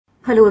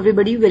Hello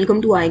everybody, welcome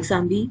to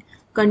iExamB.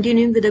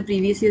 Continuing with the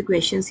previous year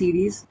question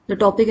series, the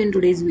topic in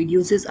today's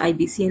videos is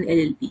IBC and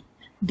LLP.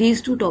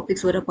 These two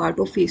topics were a part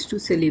of phase 2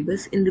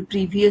 syllabus in the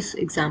previous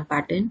exam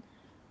pattern.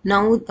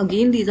 Now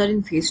again these are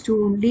in phase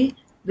 2 only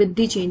with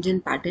the change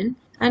in pattern,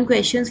 and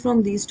questions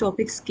from these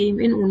topics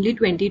came in only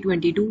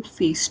 2022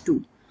 phase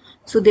 2.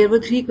 So there were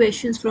 3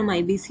 questions from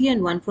IBC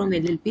and 1 from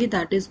LLP.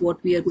 That is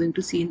what we are going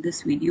to see in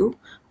this video.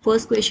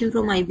 First question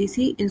from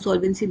IBC: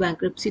 Insolvency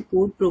Bankruptcy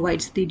Code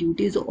provides the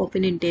duties of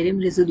an interim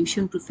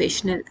resolution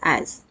professional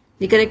as.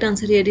 The correct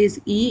answer here is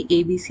E.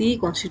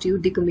 ABC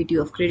constitute the committee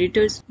of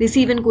creditors,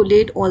 receive and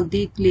collate all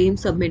the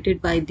claims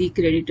submitted by the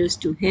creditors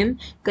to him,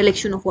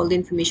 collection of all the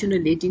information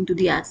relating to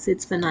the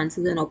assets,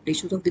 finances and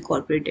operations of the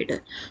corporate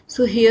debtor.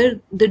 So here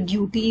the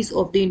duties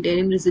of the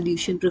interim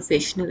resolution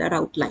professional are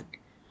outlined.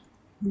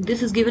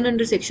 This is given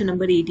under section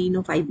number 18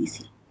 of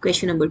IBC.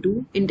 Question number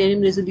 2.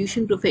 Interim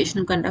resolution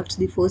professional conducts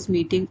the first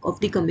meeting of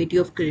the committee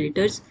of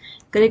creditors.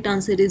 Correct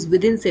answer is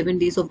within 7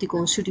 days of the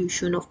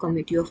constitution of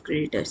committee of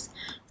creditors.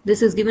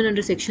 This is given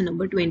under section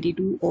number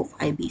 22 of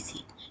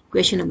IBC.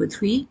 Question number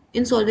 3.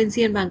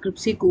 Insolvency and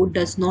bankruptcy code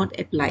does not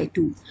apply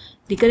to.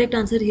 The correct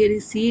answer here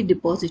is C.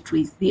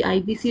 Depositories. The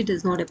IBC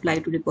does not apply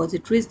to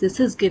depositories. This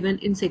is given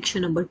in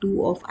section number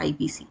 2 of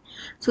IBC.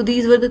 So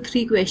these were the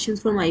 3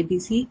 questions from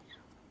IBC.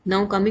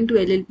 Now coming to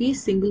LLP,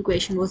 single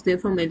question was there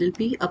from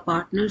LLP. A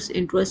partner's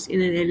interest in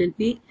an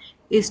LLP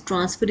is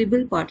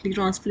transferable, partly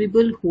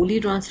transferable, wholly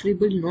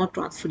transferable, not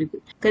transferable.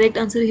 Correct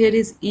answer here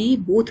is E,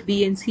 both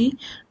B and C.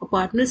 A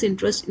partner's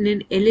interest in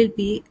an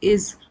LLP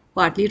is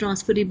partly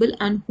transferable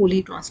and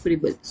wholly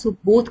transferable. So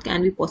both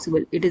can be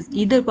possible. It is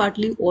either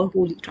partly or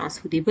wholly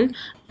transferable,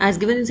 as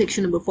given in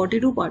section number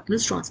 42,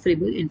 partners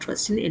transferable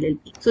interest in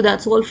LLP. So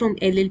that's all from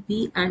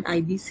LLP and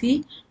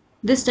IBC.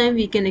 This time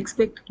we can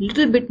expect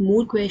little bit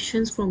more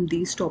questions from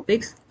these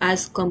topics,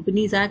 as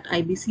Companies Act,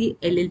 IBC,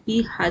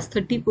 LLP has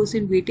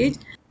 30% weightage.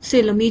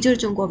 Still a major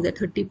chunk of that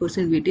 30%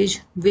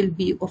 weightage will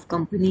be of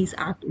Companies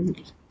Act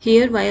only.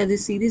 Here via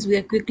this series we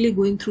are quickly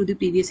going through the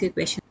previous year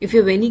questions. If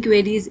you have any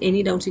queries,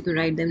 any doubts, you can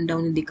write them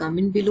down in the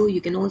comment below. You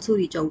can also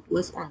reach out to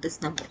us on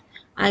this number.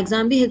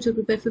 iExamB helps you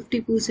prepare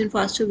 50%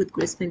 faster with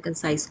crisp and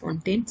concise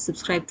content.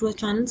 Subscribe to our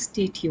channel.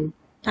 Stay tuned.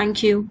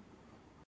 Thank you.